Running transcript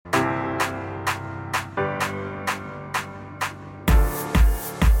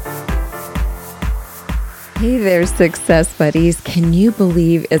Hey there, Success Buddies. Can you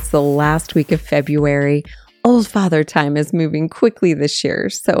believe it's the last week of February? Old Father Time is moving quickly this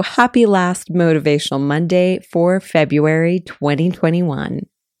year, so happy last Motivational Monday for February 2021.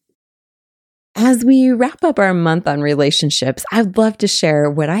 As we wrap up our month on relationships, I'd love to share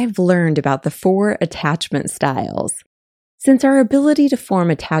what I've learned about the 4 attachment styles. Since our ability to form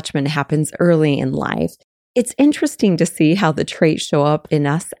attachment happens early in life, it's interesting to see how the traits show up in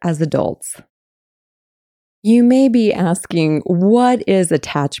us as adults. You may be asking, what is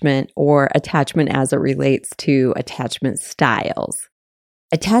attachment or attachment as it relates to attachment styles?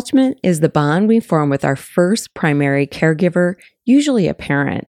 Attachment is the bond we form with our first primary caregiver, usually a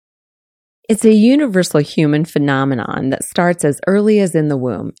parent. It's a universal human phenomenon that starts as early as in the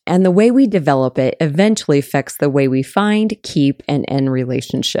womb, and the way we develop it eventually affects the way we find, keep, and end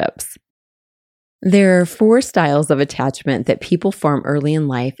relationships. There are 4 styles of attachment that people form early in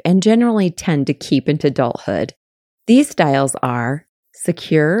life and generally tend to keep into adulthood. These styles are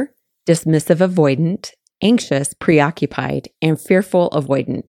secure, dismissive avoidant, anxious, preoccupied, and fearful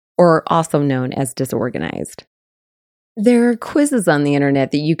avoidant, or also known as disorganized. There are quizzes on the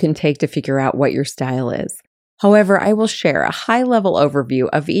internet that you can take to figure out what your style is. However, I will share a high-level overview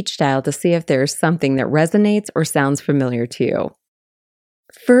of each style to see if there is something that resonates or sounds familiar to you.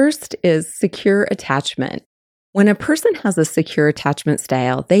 First is secure attachment. When a person has a secure attachment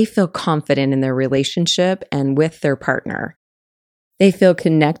style, they feel confident in their relationship and with their partner. They feel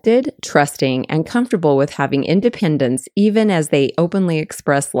connected, trusting, and comfortable with having independence even as they openly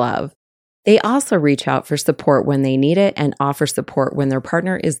express love. They also reach out for support when they need it and offer support when their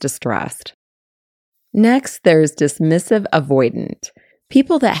partner is distressed. Next, there's dismissive avoidant.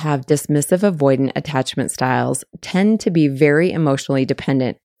 People that have dismissive avoidant attachment styles tend to be very emotionally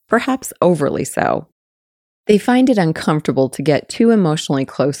dependent, perhaps overly so. They find it uncomfortable to get too emotionally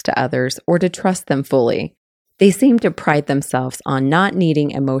close to others or to trust them fully. They seem to pride themselves on not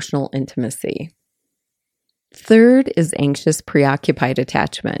needing emotional intimacy. Third is anxious preoccupied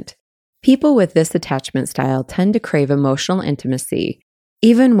attachment. People with this attachment style tend to crave emotional intimacy,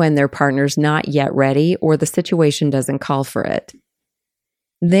 even when their partner's not yet ready or the situation doesn't call for it.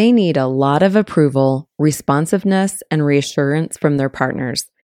 They need a lot of approval, responsiveness, and reassurance from their partners,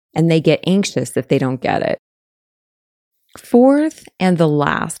 and they get anxious if they don't get it. Fourth, and the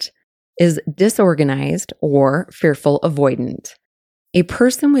last, is disorganized or fearful avoidant. A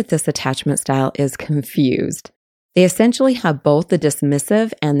person with this attachment style is confused. They essentially have both the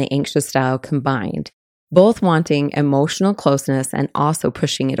dismissive and the anxious style combined, both wanting emotional closeness and also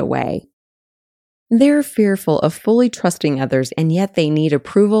pushing it away. They're fearful of fully trusting others, and yet they need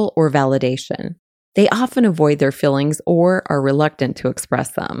approval or validation. They often avoid their feelings or are reluctant to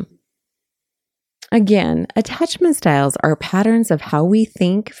express them. Again, attachment styles are patterns of how we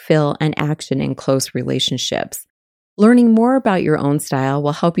think, feel, and action in close relationships. Learning more about your own style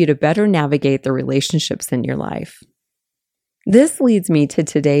will help you to better navigate the relationships in your life. This leads me to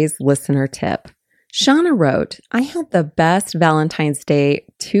today's listener tip. Shauna wrote, "I had the best Valentine's Day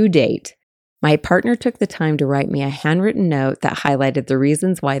to date. My partner took the time to write me a handwritten note that highlighted the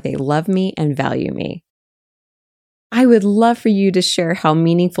reasons why they love me and value me." I would love for you to share how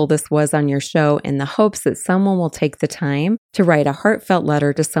meaningful this was on your show in the hopes that someone will take the time to write a heartfelt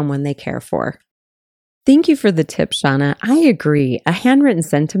letter to someone they care for. Thank you for the tip, Shauna. I agree. A handwritten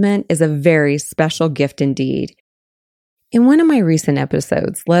sentiment is a very special gift indeed. In one of my recent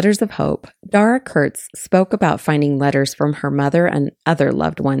episodes, Letters of Hope, Dara Kurtz spoke about finding letters from her mother and other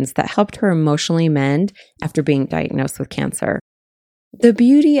loved ones that helped her emotionally mend after being diagnosed with cancer. The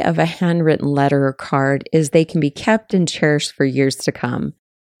beauty of a handwritten letter or card is they can be kept and cherished for years to come.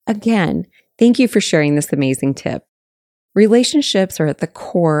 Again, thank you for sharing this amazing tip. Relationships are at the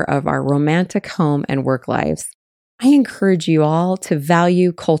core of our romantic home and work lives. I encourage you all to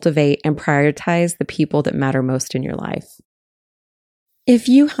value, cultivate, and prioritize the people that matter most in your life. If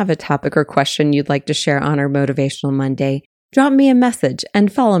you have a topic or question you'd like to share on our Motivational Monday, drop me a message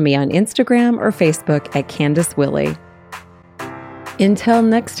and follow me on Instagram or Facebook at Candace Willie. Until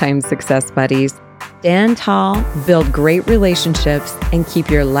next time, Success Buddies, stand tall, build great relationships, and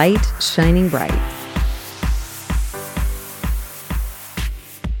keep your light shining bright.